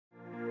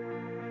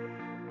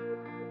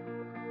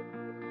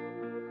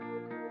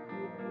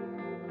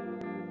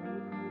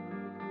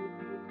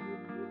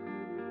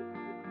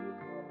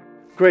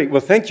Great.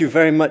 Well, thank you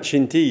very much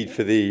indeed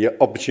for the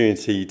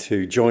opportunity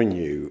to join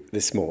you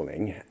this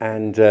morning.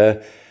 And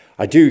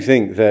I do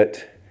think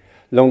that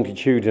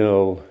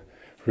longitudinal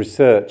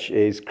research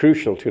is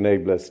crucial to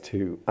enable us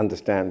to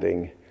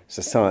understanding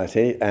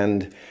society.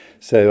 And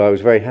so I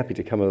was very happy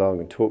to come along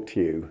and talk to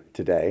you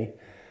today.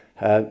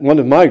 One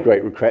of my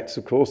great regrets,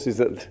 of course, is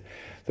that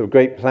the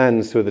great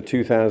plans for the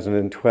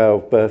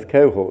 2012 birth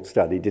cohort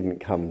study didn't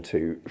come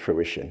to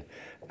fruition.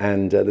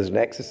 And there's an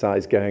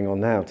exercise going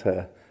on now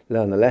to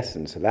learn the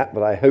lessons of that,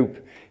 but I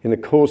hope in the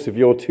course of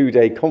your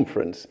two-day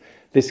conference,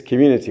 this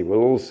community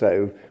will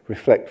also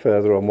reflect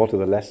further on what are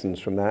the lessons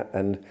from that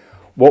and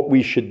what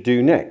we should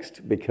do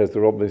next, because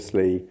there are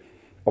obviously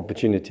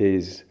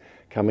opportunities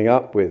coming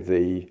up with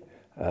the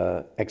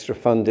extra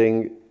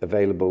funding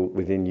available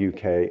within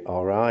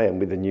UKRI and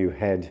with the new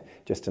head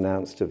just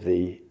announced of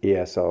the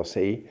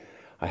ESRC.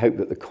 I hope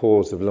that the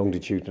cause of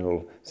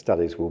longitudinal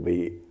studies will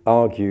be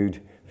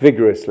argued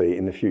vigorously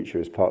in the future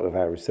as part of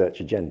our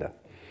research agenda.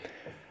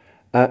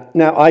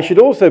 Now, I should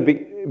also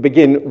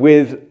begin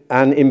with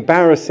an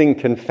embarrassing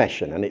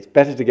confession, and it's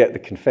better to get the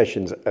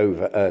confessions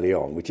over early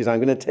on, which is I'm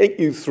going to take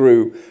you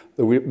through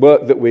the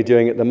work that we're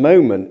doing at the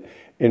moment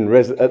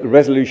at the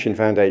Resolution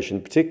Foundation,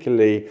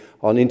 particularly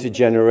on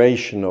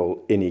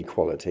intergenerational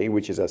inequality,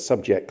 which is a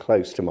subject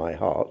close to my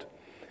heart.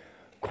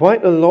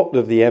 Quite a lot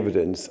of the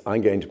evidence I'm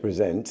going to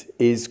present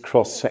is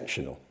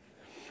cross-sectional.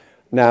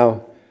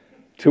 Now,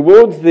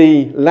 towards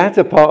the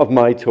latter part of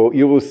my talk,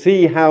 you will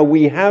see how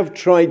we have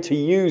tried to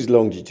use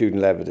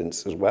longitudinal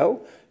evidence as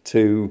well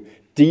to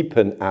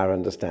deepen our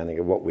understanding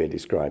of what we're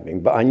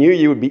describing. But I knew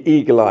you would be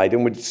eagle-eyed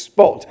and would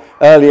spot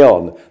early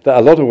on that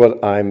a lot of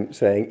what I'm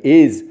saying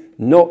is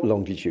not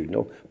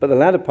longitudinal, but the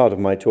latter part of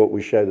my talk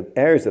will show the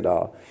areas that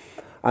are,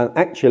 and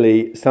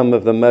actually some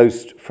of the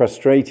most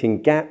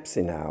frustrating gaps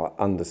in our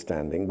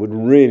understanding would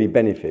really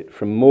benefit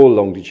from more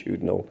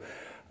longitudinal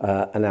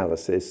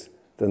analysis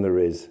than there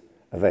is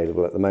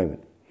available at the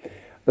moment.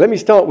 Let me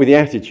start with the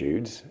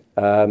attitudes,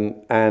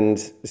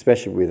 and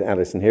especially with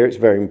Alison here, it's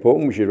very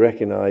important. We should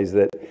recognise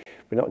that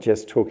we're not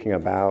just talking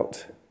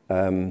about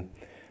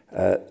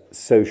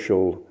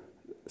social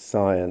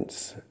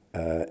science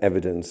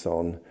evidence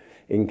on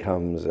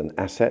incomes and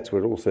assets.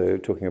 We're also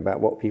talking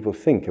about what people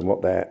think and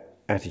what their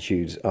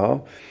attitudes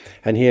are.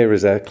 And here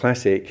is a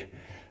classic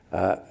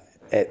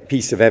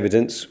piece of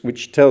evidence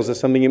which tells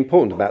us something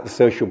important about the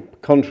social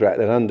contract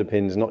that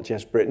underpins not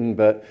just Britain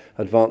but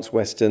advanced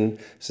Western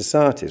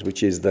societies,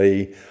 which is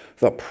the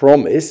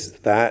promise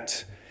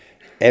that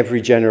every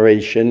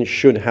generation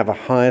should have a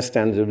higher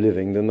standard of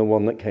living than the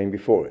one that came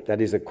before it. That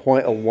is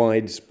quite a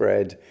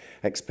widespread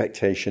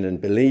expectation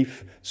and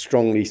belief,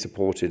 strongly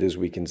supported, as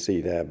we can see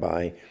there,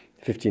 by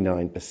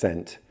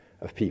 59%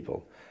 of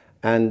people.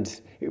 And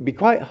it would be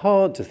quite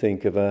hard to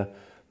think of a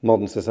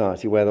modern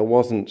society where there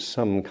wasn't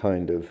some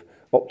kind of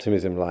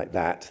optimism like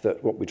that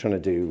what we're trying to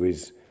do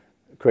is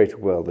create a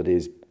world that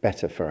is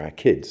better for our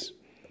kids.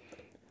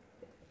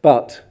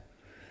 But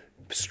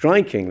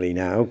strikingly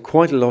now,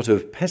 quite a lot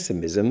of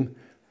pessimism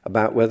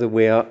about whether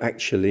we are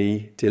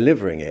actually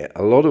delivering it.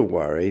 A lot of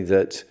worry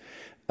that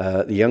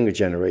the younger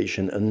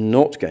generation are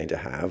not going to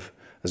have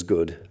as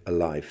good a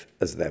life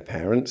as their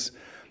parents,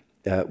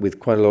 with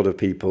quite a lot of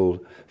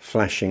people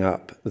flashing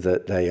up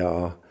that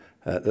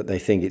they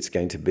think it's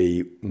going to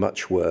be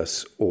much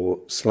worse or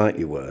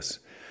slightly worse.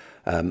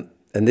 And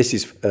this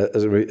is,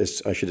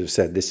 as I should have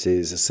said, this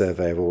is a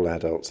survey of all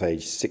adults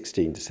aged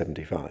 16 to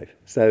 75.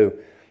 So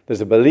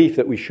there's a belief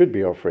that we should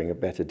be offering a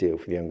better deal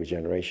for the younger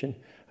generation,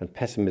 and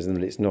pessimism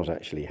that it's not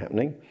actually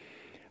happening.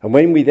 And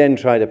when we then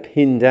try to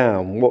pin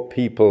down what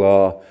people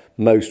are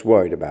most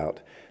worried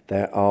about,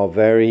 there are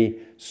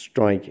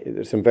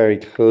some very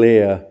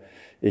clear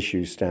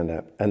issues stand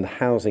out, and the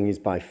housing is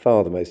by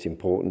far the most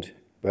important,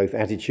 both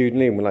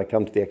attitudinally, and when I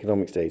come to the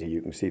economics data,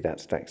 you can see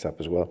that stacks up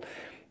as well.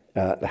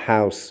 The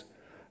house,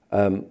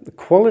 the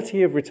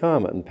quality of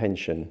retirement and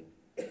pension,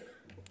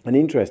 and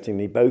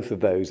interestingly, both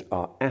of those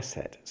are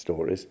asset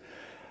stories,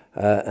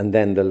 and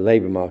then the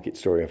labour market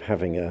story of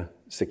having a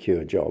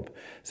secure job.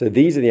 So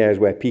these are the areas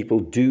where people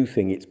do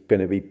think it's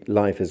going to be,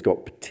 life has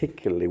got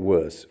particularly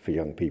worse for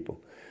young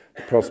people.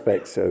 The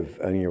prospects of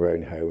owning your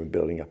own home and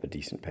building up a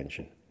decent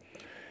pension.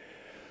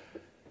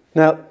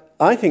 Now,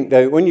 I think,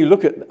 though, when you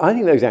look at, I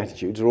think those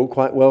attitudes are all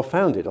quite well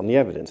founded on the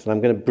evidence, and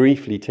I'm going to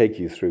briefly take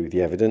you through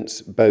the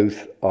evidence,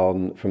 both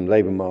from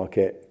labour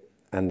market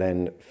and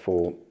then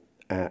for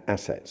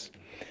assets.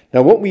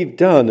 Now, what we've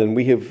done, and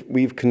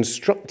we've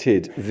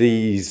constructed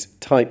these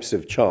types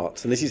of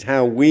charts, and this is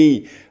how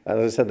we,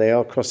 as I said, they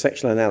are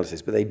cross-sectional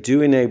analysis, but they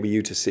do enable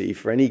you to see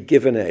for any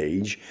given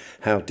age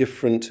how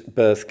different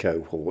birth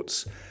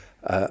cohorts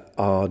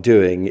are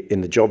doing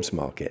in the jobs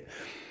market.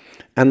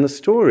 And the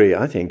story,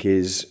 I think,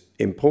 is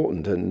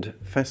important and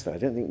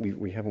fascinating. I don't think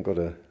we haven't got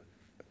a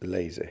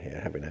laser here,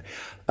 have we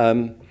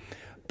now?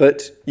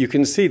 But you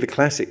can see the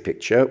classic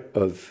picture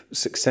of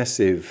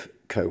successive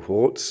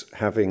cohorts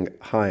having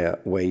higher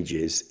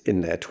wages in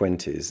their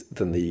 20s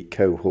than the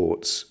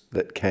cohorts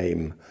that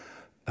came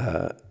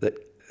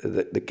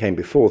that came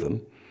before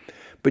them.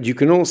 But you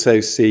can also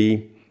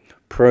see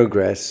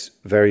progress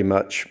very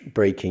much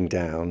breaking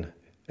down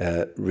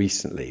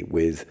recently,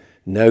 with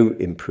no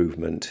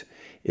improvement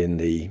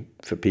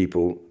for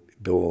people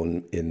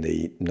born in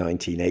the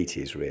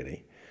 1980s,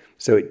 really.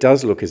 So it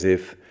does look as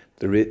if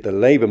the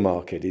labour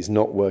market is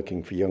not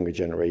working for younger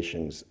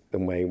generations the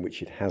way in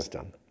which it has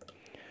done.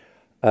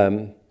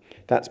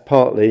 That's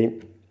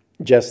partly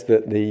just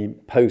that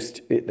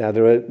now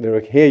there are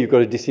here you've got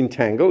to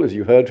disentangle, as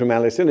you heard from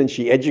Alison, and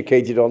she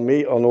educated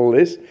me on all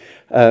this.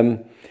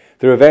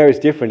 There are various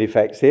different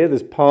effects here.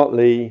 There's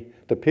partly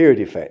the period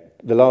effect.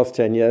 The last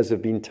 10 years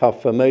have been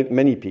tough for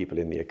many people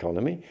in the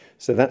economy,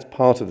 so that's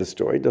part of the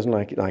story. It doesn't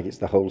like it's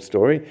the whole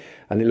story,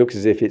 and it looks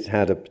as if it's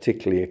had a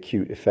particularly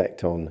acute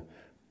effect on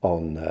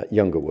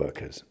younger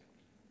workers.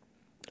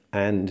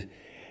 And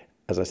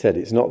as I said,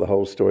 it's not the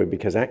whole story,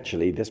 because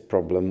actually this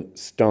problem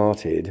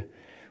started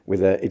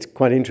with it's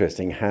quite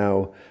interesting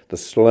how the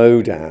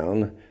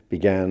slowdown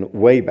began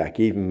way back,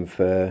 even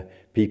for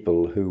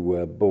people who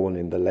were born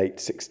in the late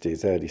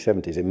 60s, early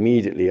 70s,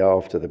 immediately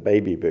after the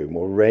baby boom.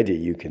 Already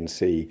you can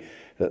see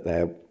that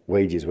their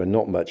wages were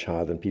not much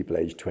higher than people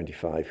aged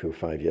 25 who were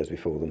 5 years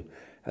before them,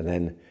 and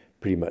then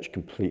pretty much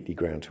completely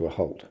ground to a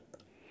halt.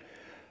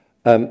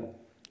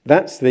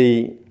 That's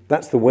the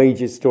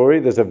wages story.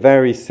 There's a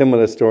very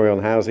similar story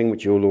on housing,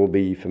 which you'll all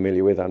be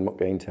familiar with. I'm not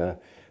going to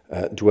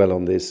dwell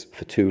on this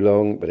for too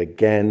long, but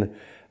again,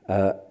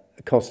 the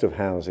cost of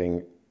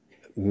housing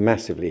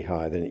massively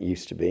higher than it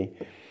used to be.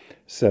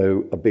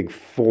 So a big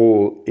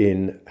fall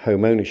in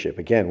home ownership.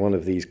 Again, one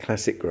of these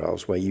classic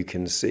graphs where you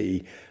can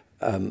see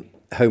home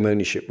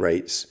ownership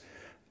rates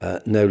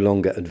no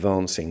longer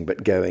advancing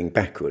but going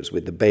backwards,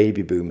 with the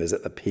baby boomers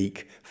at the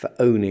peak for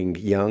owning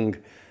young,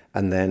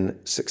 and then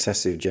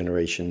successive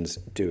generations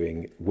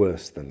doing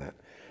worse than that.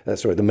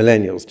 The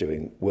millennials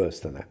doing worse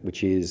than that,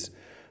 which is,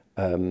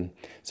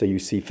 so you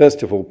see,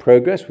 first of all,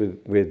 progress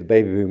with the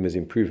baby boomers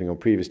improving on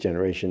previous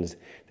generations,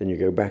 then you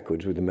go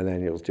backwards with the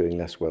millennials doing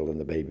less well than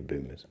the baby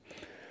boomers.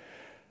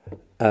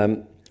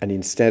 And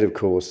instead, of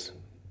course,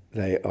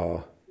 they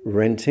are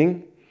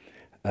renting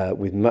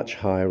with much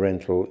higher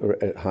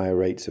higher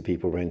rates of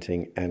people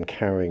renting, and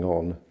carrying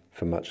on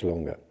for much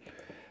longer.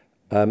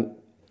 And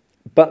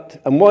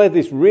why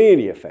this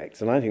really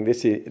affects, and I think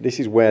this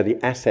is where the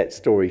asset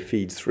story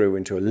feeds through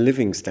into a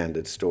living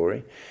standard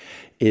story,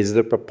 is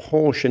the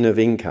proportion of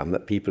income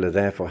that people are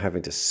therefore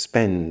having to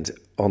spend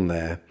on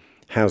their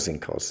housing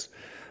costs.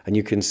 And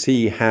you can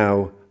see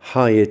how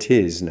high it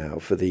is now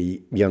for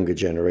the younger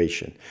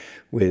generation,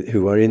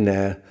 who are in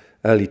their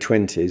early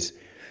 20s,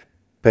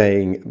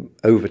 paying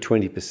over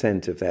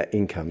 20% of their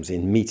incomes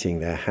in meeting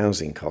their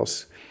housing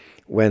costs,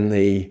 when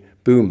the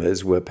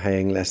boomers were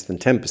paying less than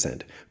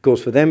 10%. Of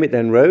course, for them it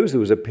then rose.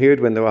 There was a period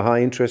when there were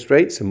high interest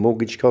rates and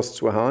mortgage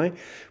costs were high,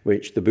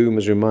 which the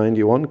boomers remind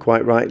you on,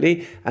 quite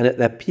rightly. And at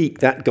their peak,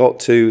 that got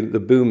to the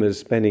boomers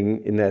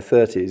spending in their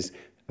 30s,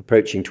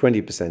 approaching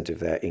 20% of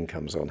their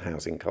incomes on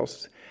housing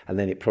costs. And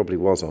then it probably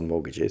was on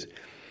mortgages.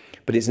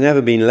 But it's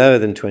never been lower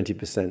than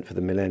 20% for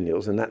the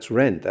millennials, and that's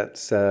rent.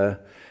 That's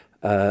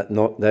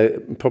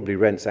probably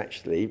rents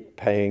actually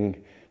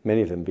paying,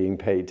 many of them being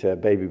paid to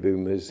baby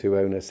boomers who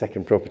own a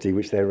second property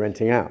which they're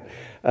renting out.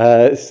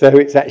 So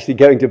it's actually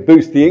going to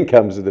boost the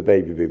incomes of the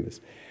baby boomers.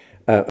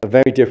 A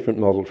very different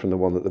model from the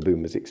one that the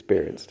boomers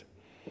experienced.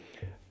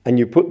 And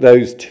you put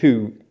those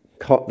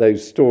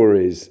those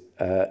stories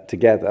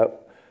together,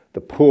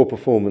 the poor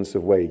performance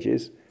of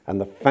wages and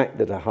the fact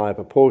that a higher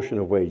proportion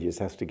of wages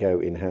has to go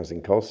in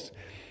housing costs,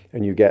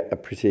 and you get a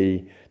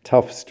pretty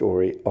tough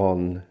story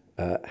on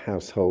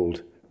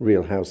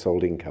real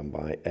household income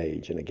by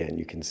age. And again,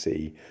 you can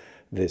see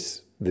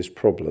this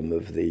problem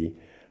of the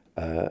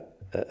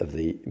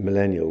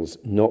millennials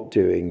not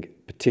doing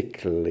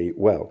particularly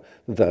well,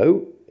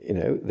 though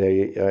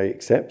I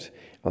accept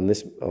on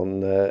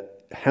the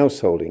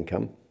household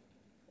income,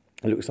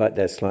 it looks like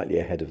they're slightly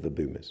ahead of the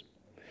boomers.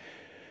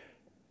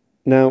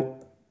 Now,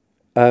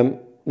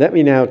 let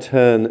me now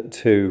turn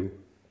to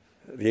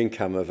the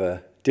income of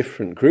a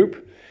different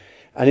group,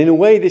 and in a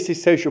way, this is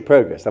social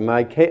progress.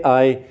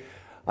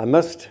 I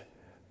must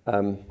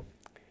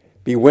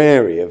be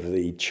wary of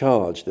the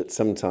charge that's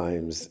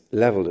sometimes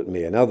levelled at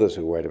me and others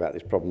who are worried about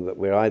this problem, that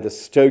we're either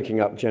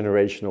stoking up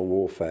generational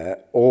warfare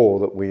or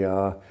that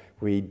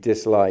we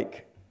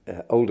dislike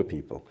older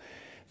people.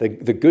 The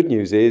good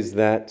news is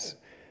that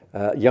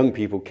young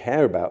people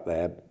care about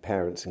their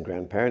parents and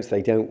grandparents.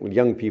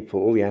 Young people,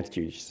 all the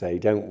attitudes say,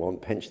 don't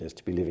want pensioners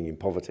to be living in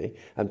poverty.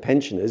 And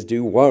pensioners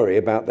do worry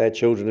about their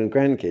children and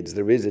grandkids.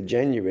 There is a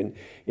genuine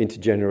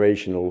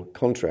intergenerational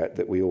contract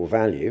that we all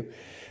value.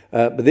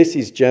 But this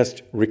is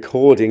just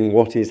recording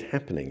what is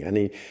happening.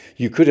 And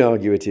you could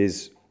argue it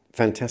is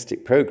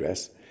fantastic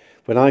progress.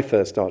 When I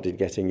first started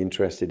getting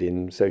interested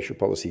in social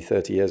policy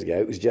 30 years ago,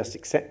 it was just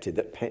accepted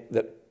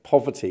that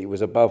poverty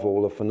was above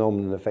all a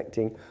phenomenon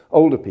affecting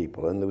older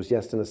people, and there was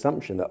just an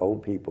assumption that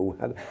old people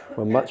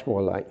were much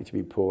more likely to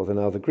be poor than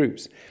other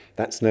groups.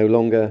 That's no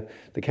longer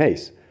the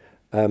case.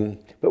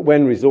 But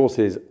when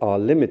resources are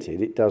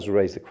limited, it does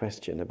raise the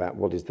question about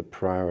what is the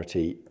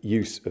priority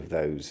use of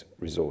those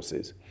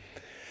resources.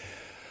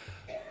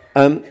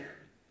 And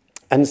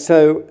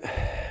so,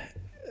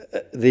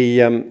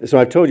 so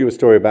I've told you a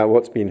story about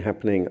what's been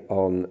happening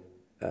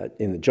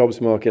in the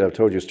jobs market. I've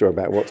told you a story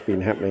about what's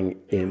been happening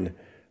in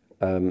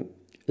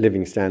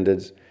living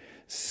standards.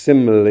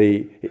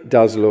 Similarly, it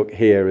does look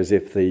here as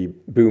if the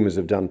boomers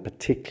have done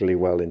particularly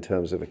well in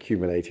terms of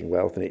accumulating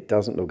wealth, and it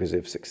doesn't look as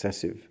if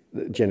successive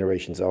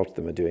generations after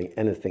them are doing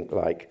anything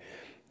like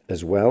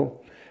as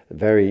well.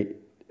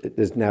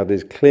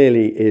 There's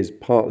clearly is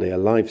partly a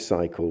life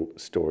cycle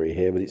story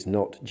here, but it's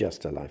not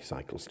just a life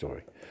cycle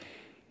story.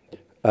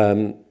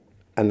 And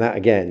that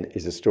again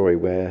is a story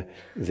where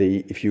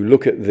if you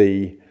look at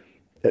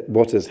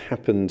what has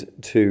happened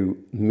to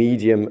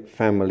medium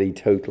family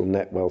total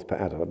net wealth per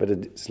adult. I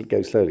better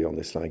go slowly on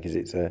this slide because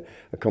it's a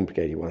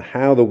complicated one.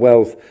 How the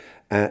wealth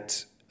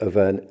of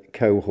a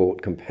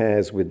cohort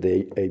compares with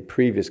a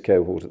previous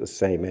cohort at the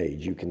same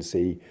age. You can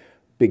see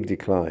big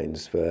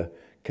declines for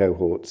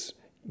cohorts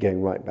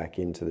going right back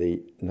into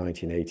the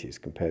 1980s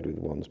compared with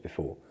the ones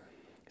before.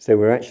 So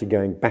we're actually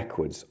going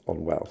backwards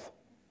on wealth.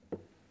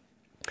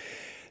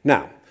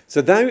 Now,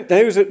 so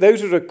those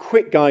are a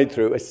quick guide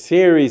through a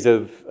series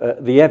of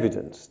the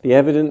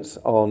evidence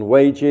on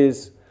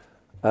wages,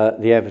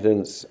 the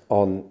evidence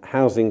on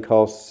housing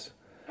costs,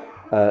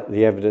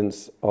 the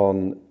evidence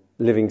on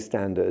living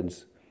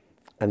standards,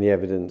 and the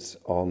evidence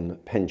on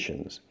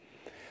pensions.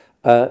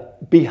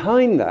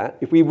 Behind that,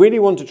 if we really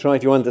want to try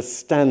to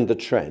understand the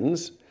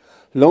trends,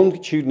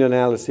 longitudinal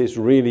analysis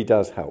really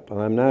does help.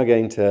 And I'm now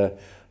going to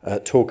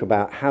talk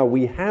about how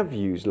we have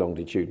used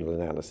longitudinal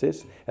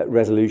analysis at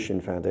Resolution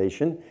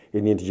Foundation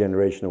in the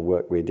intergenerational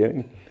work we're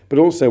doing, but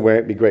also where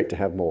it'd be great to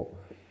have more.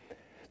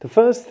 The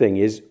first thing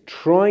is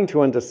trying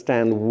to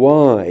understand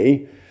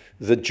why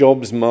the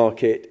jobs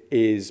market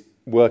is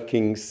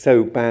working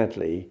so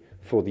badly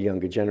for the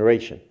younger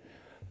generation.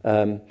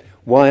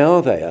 Why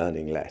are they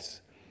earning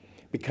less?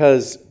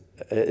 Because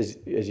as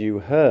you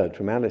heard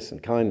from Alison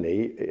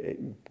kindly,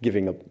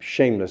 giving a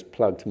shameless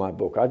plug to my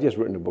book, I've just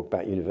written a book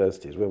about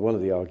universities where one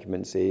of the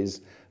arguments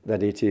is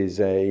that it is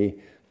a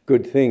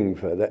good thing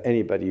for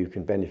anybody who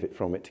can benefit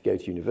from it to go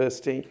to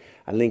university,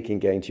 and linking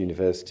going to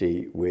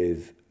university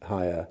with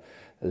higher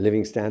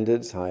living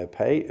standards, higher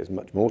pay. There's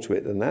much more to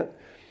it than that.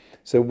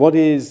 So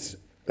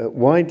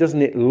why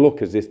doesn't it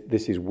look as if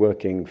this is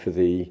working for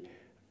the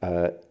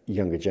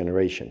younger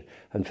generation?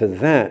 And for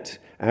that,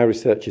 our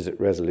researchers at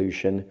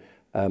Resolution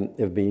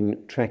have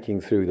been tracking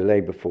through the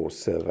labour force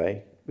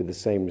survey with the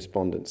same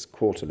respondents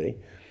quarterly.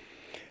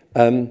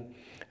 And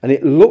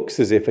it looks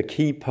as if a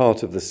key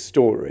part of the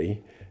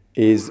story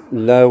is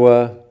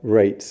lower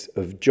rates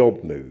of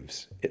job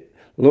moves. It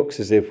looks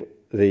as if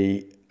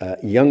the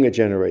younger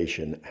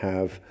generation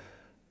have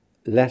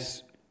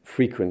less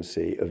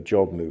frequency of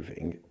job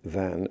moving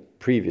than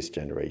previous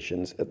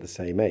generations at the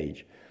same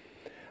age.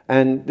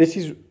 And this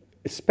is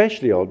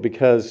especially odd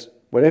because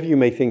whatever you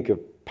may think of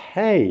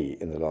pay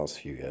in the last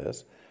few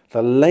years,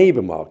 the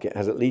labour market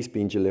has at least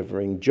been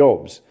delivering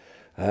jobs.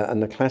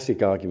 And the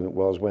classic argument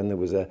was when there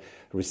was a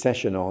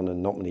recession on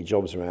and not many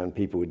jobs around,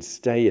 people would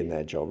stay in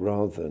their job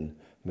rather than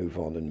move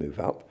on and move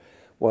up.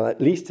 Well,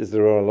 at least as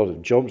there are a lot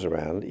of jobs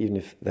around, even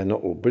if they're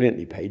not all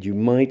brilliantly paid, you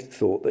might have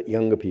thought that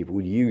younger people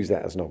would use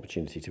that as an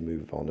opportunity to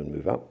move on and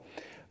move up.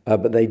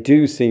 But they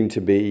do seem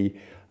to be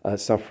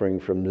suffering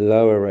from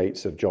lower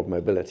rates of job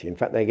mobility. In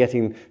fact,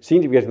 seem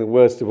to be getting the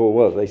worst of all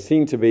worlds. They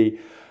seem to be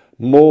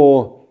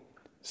more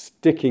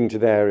sticking to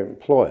their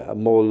employer,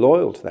 more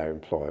loyal to their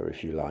employer,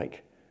 if you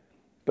like.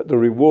 But the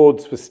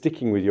rewards for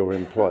sticking with your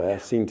employer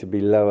seem to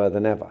be lower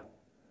than ever.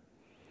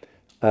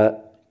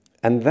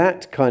 And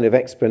that kind of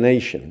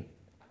explanation,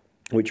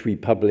 which we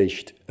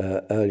published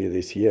earlier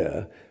this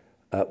year,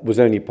 was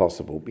only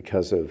possible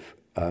because of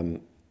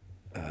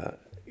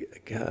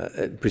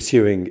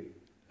pursuing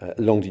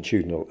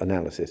longitudinal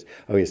analysis.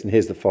 Oh yes, and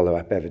here's the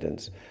follow-up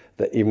evidence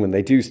that even when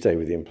they do stay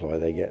with the employer,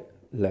 they get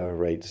lower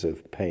rates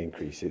of pay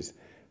increases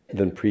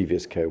than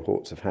previous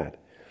cohorts have had.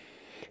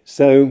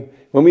 So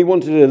when we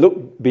wanted to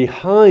look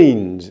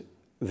behind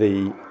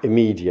the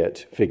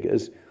immediate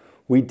figures,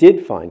 we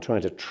did find,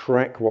 trying to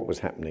track what was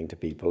happening to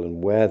people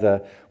and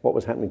whether what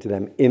was happening to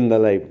them in the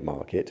labour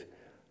market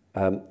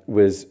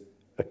was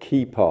a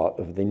key part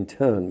of, in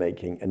turn,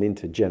 making an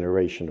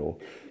intergenerational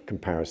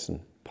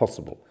comparison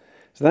possible.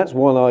 So that's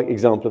one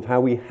example of how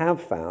we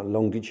have found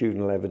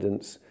longitudinal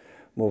evidence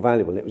more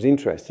valuable. And it was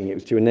interesting. It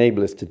was to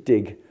enable us to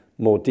dig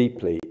more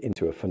deeply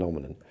into a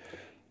phenomenon.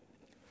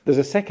 There's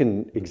a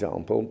second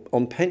example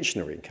on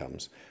pensioner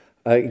incomes.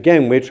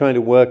 Again, we're trying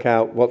to work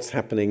out what's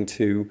happening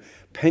to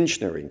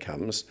pensioner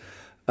incomes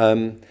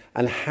and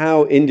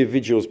how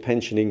individuals'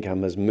 pension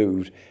income has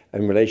moved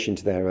in relation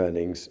to their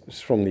earnings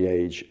from the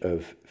age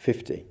of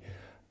 50.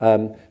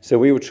 So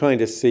we were trying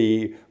to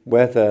see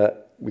whether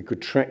we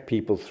could track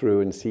people through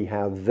and see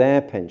how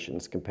their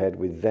pensions compared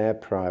with their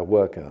prior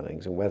work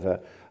earnings and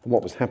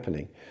what was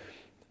happening.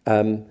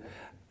 And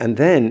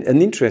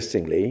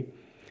interestingly,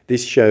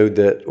 This showed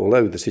that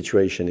although the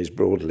situation is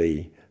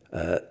broadly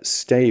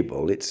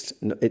stable, it's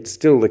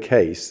still the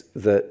case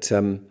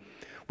that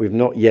we've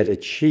not yet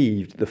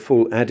achieved the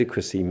full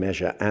adequacy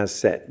measure as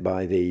set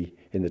by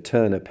in the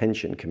Turner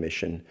Pension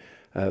Commission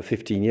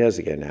 15 years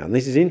ago now. And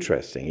this is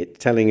interesting. It's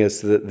telling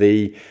us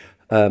that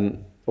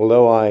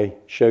although I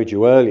showed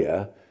you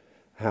earlier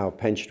how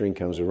pensioner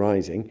incomes are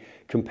rising,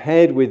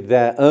 compared with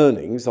their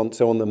earnings,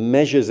 on the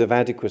measures of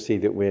adequacy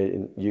that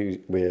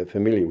we're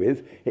familiar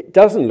with, it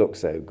doesn't look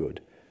so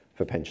good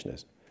for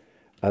pensioners.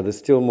 There's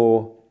still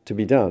more to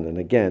be done. And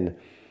again,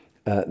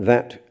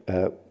 that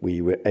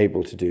we were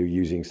able to do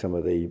using some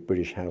of the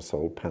British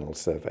Household Panel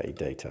Survey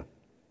data.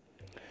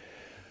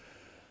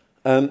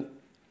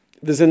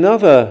 There's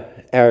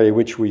another area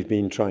which we've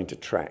been trying to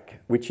track,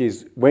 which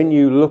is when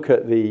you look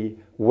at the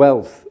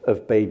wealth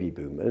of baby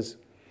boomers,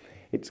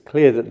 it's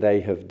clear that they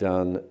have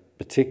done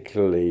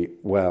particularly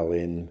well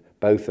in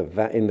both of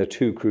that, in the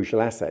two crucial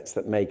assets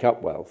that make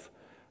up wealth,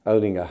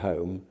 owning a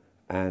home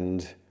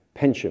and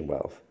pension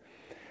wealth.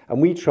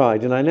 And we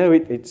tried, and I know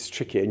it's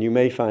tricky, and you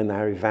may find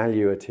our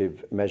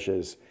evaluative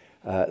measures,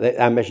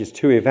 our measures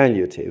too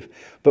evaluative,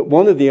 but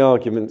one of the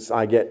arguments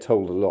I get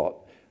told a lot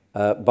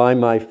by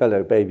my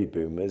fellow baby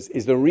boomers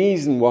is the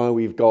reason why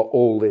we've got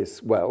all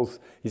this wealth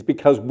is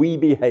because we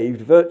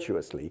behaved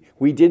virtuously.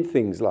 We did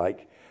things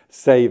like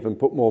save and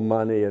put more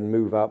money and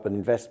move up and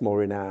invest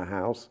more in our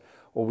house,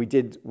 or we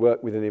did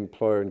work with an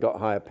employer and got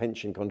higher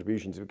pension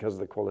contributions because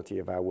of the quality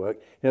of our work.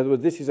 In other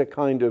words, this is a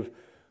kind of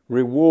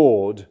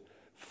reward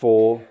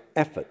for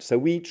effort. So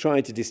we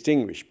try to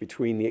distinguish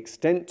between the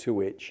extent to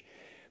which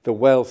the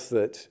wealth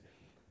that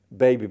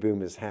baby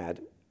boomers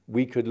had,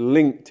 we could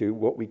link to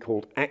what we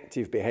called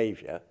active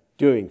behavior,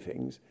 doing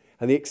things,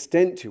 and the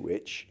extent to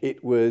which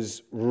it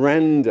was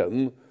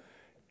random,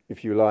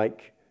 if you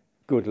like,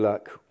 good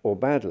luck or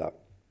bad luck.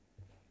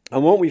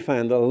 And what we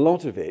found, that a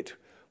lot of it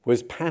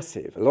was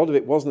passive. A lot of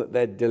it wasn't that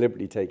they'd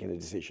deliberately taken a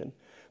decision,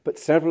 but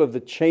several of the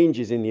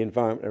changes in the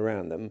environment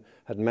around them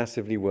had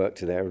massively worked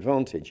to their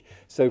advantage.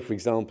 So, for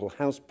example,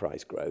 house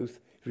price growth,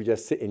 if you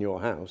just sit in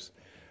your house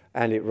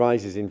and it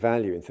rises in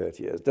value in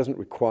 30 years, doesn't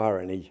require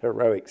any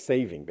heroic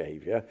saving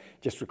behavior,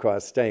 just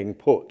requires staying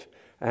put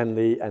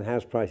and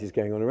house prices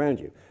going on around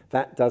you.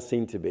 That does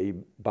seem to be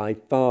by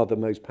far the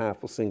most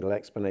powerful single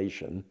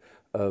explanation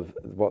of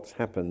what's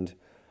happened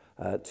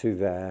to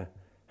their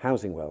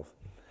housing wealth.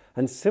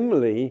 And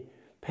similarly,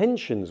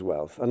 pensions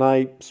wealth. And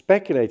I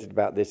speculated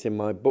about this in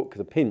my book,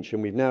 The Pinch,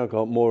 and we've now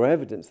got more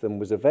evidence than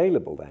was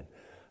available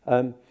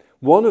then.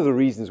 One of the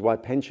reasons why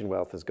pension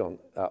wealth has gone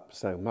up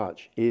so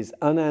much is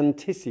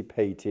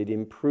unanticipated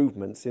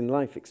improvements in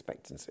life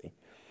expectancy.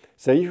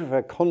 So you have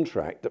a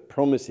contract that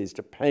promises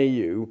to pay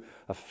you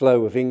a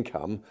flow of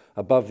income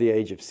above the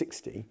age of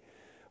 60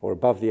 or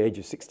above the age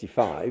of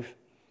 65,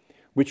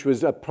 which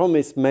was a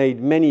promise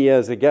made many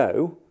years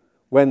ago,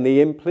 when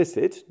the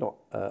implicit, not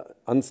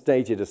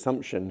unstated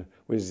assumption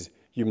was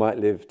you might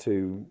live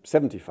to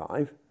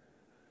 75,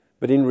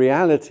 but in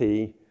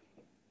reality,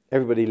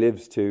 everybody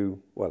lives to,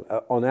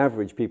 well, on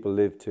average, people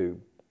live to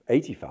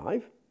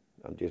 85.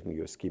 I'm just giving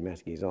you a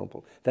schematic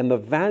example. Then the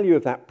value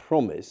of that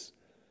promise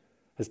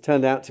has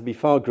turned out to be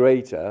far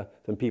greater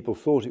than people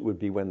thought it would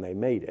be when they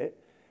made it.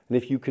 And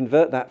if you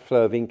convert that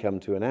flow of income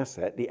to an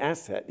asset, the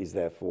asset is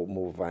therefore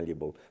more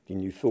valuable than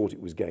you thought it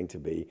was going to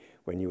be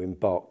when you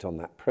embarked on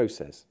that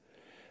process.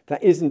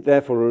 That isn't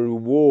therefore a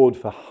reward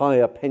for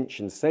higher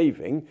pension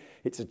saving.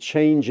 It's a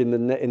change in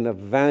the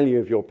value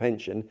of your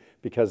pension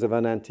because of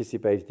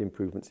unanticipated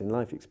improvements in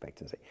life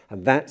expectancy.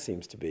 And that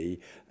seems to be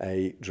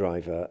a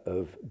driver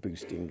of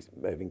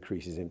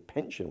increases in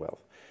pension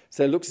wealth.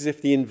 So it looks as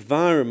if the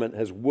environment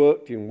has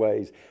worked in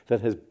ways that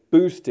has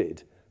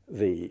boosted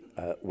the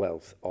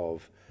wealth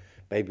of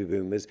baby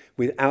boomers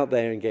without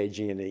their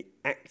engaging in any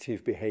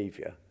active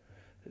behavior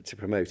to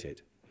promote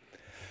it.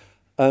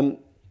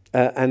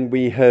 And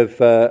we have,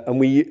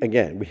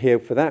 here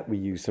for that, we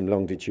use some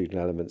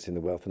longitudinal elements in the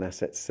Wealth and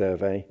Assets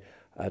Survey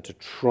to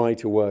try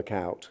to work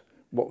out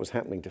what was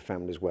happening to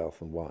families'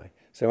 wealth and why.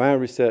 So our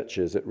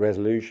researchers at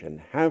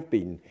Resolution have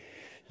been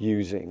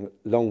using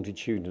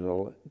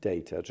longitudinal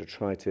data to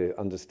try to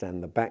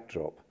understand the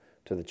backdrop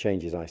to the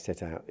changes I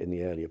set out in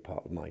the earlier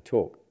part of my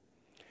talk.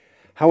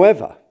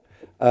 However,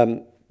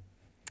 oh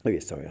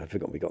yes, sorry, I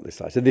forgot we got this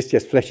slide. So this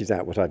just fleshes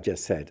out what I've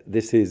just said.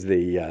 This is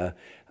the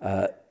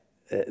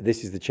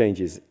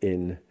changes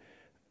in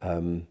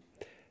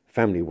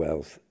family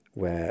wealth,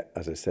 where,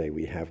 as I say,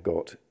 we have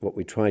got what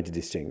we try to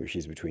distinguish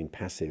is between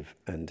passive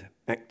and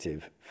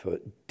active for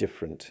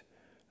different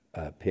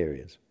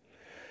periods.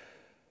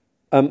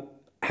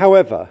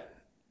 However,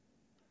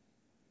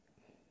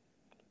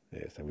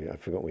 yes, I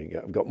forgot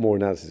I've got more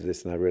analysis of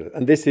this than I realized.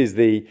 And this is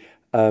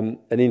and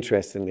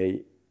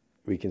interestingly,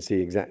 we can see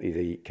exactly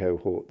the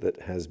cohort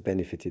that has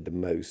benefited the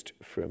most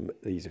from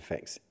these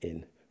effects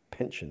in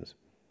pensions.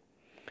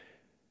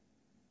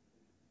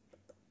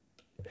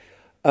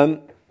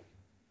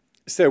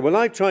 So what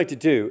I've tried to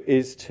do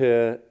is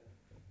to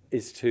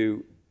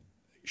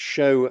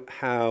show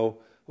how,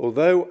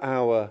 although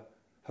our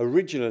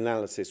original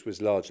analysis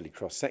was largely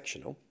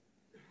cross-sectional.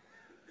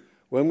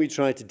 When we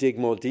tried to dig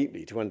more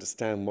deeply to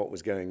understand what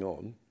was going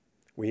on,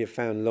 we have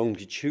found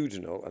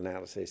longitudinal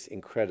analysis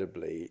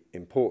incredibly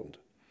important.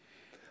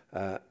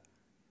 I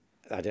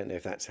don't know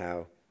if that's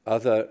how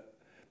other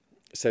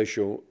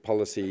social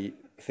policy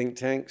think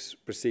tanks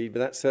proceed, but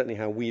that's certainly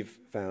how we've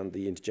found our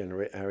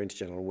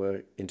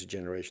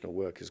intergenerational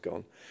work has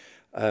gone.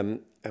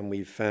 And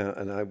we've found,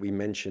 and we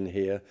mention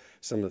here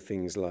some of the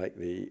things like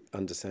the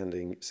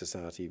Understanding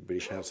Society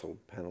British Household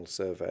Panel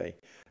Survey,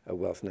 a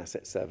Wealth and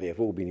Asset Survey, have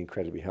all been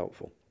incredibly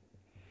helpful.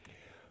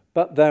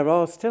 But there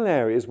are still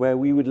areas where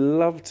we would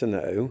love to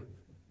know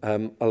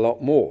a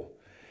lot more.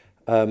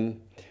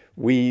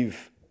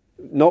 We've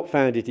not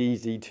found it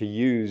easy to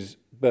use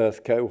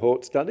birth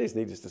cohort studies.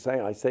 Needless to say,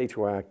 I say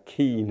to our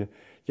keen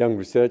young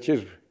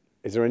researchers,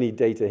 is there any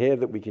data here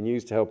that we can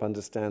use to help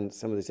understand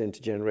some of this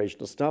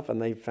intergenerational stuff?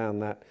 And they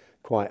found that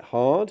quite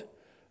hard,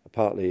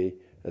 partly,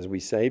 as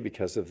we say,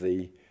 because of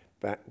the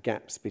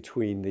gaps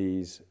between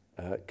these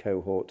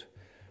cohort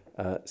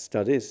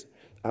studies.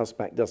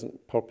 ALSPAC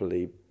doesn't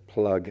properly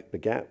plug the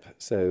gap,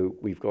 so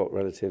we've got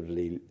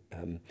relatively,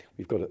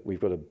 we've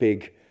got a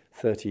big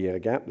 30-year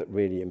gap that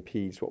really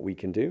impedes what we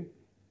can do.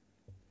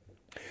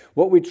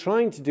 What we're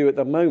trying to do at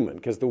the moment,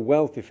 because the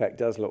wealth effect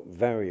does look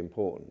very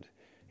important,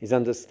 is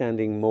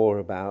understanding more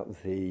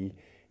about the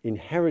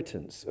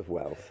inheritance of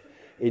wealth,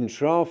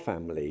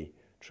 intra-family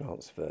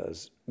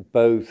transfers,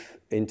 both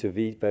inter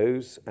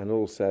vivos and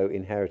also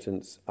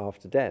inheritance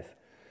after death.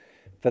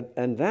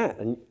 And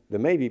there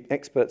may be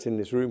experts in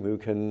this room who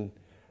can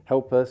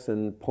help us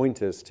and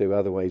point us to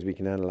other ways we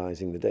can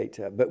analysing the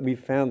data, but we've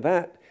found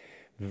that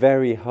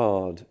very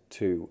hard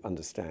to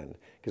understand,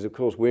 because of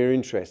course we're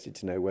interested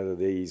to know whether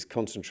these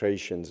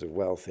concentrations of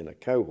wealth in a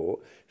cohort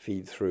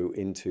feed through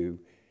into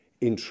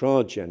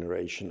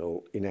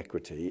intragenerational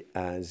inequity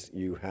as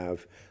you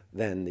have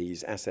then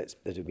these assets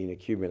that have been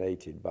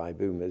accumulated by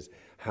boomers.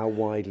 How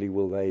widely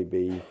will they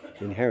be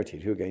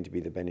inherited? Who are going to be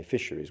the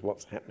beneficiaries?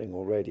 What's happening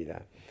already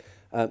there?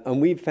 And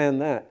we've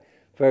found that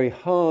very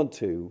hard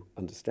to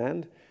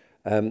understand,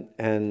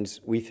 and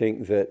we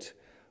think that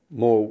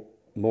more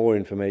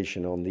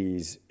information on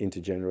these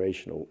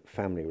intergenerational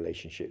family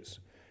relationships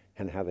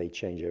and how they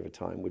change over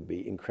time would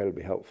be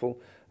incredibly helpful,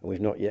 and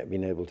we've not yet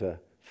been able to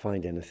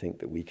find anything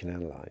that we can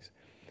analyze.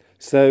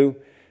 So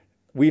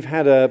I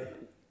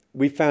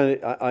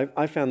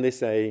found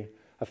this a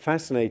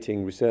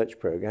fascinating research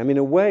program. In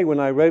a way, when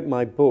I wrote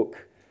my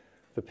book,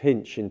 The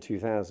Pinch, in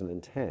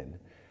 2010,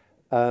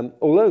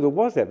 although there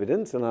was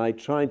evidence, and I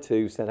tried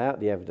to set out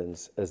the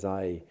evidence as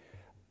I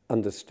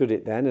understood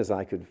it then, as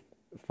I could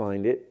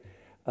find it,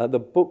 the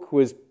book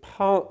was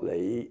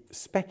partly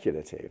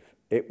speculative.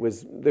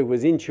 There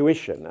was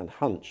intuition and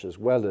hunch as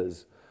well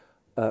as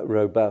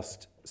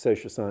robust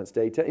social science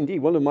data. Indeed,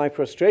 one of my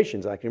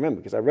frustrations, I can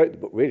remember, because I wrote the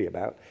book really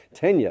about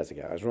 10 years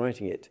ago. I was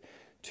writing it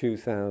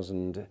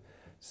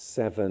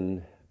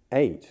 2007,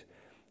 8.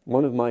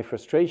 One of my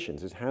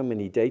frustrations is how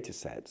many data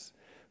sets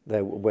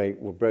there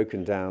were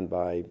broken down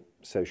by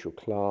social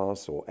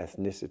class or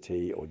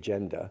ethnicity or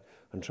gender,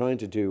 and trying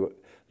to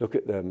look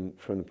at them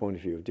from the point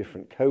of view of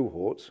different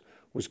cohorts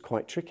was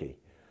quite tricky.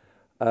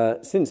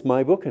 Since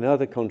my book and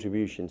other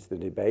contributions to the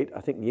debate,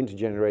 I think the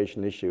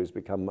intergenerational issue has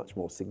become much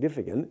more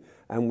significant,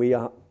 and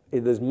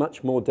there's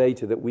much more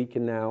data that we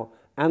can now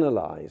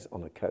analyse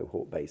on a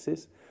cohort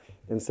basis,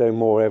 and so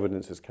more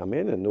evidence has come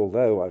in, and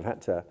although I've had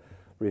to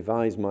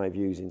revise my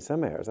views in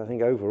some areas, I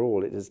think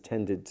overall it has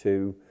tended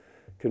to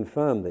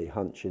confirm the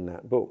hunch in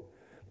that book.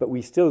 But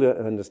we still don't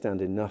understand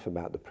enough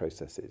about the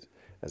processes,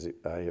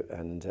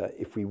 and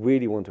if we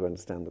really want to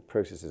understand the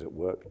processes at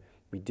work,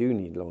 we do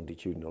need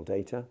longitudinal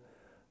data.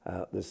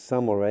 There's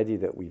some already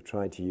that we've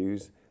tried to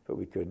use, but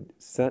we could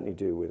certainly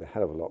do with a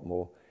hell of a lot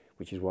more,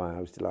 which is why I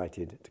was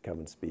delighted to come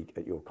and speak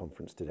at your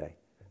conference today.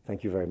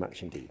 Thank you very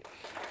much indeed.